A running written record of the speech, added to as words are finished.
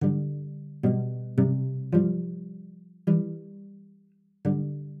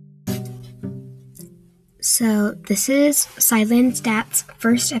So, this is Silent Stat's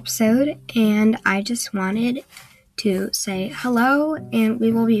first episode, and I just wanted to say hello, and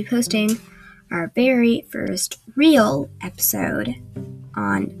we will be posting our very first real episode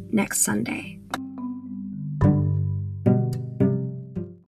on next Sunday.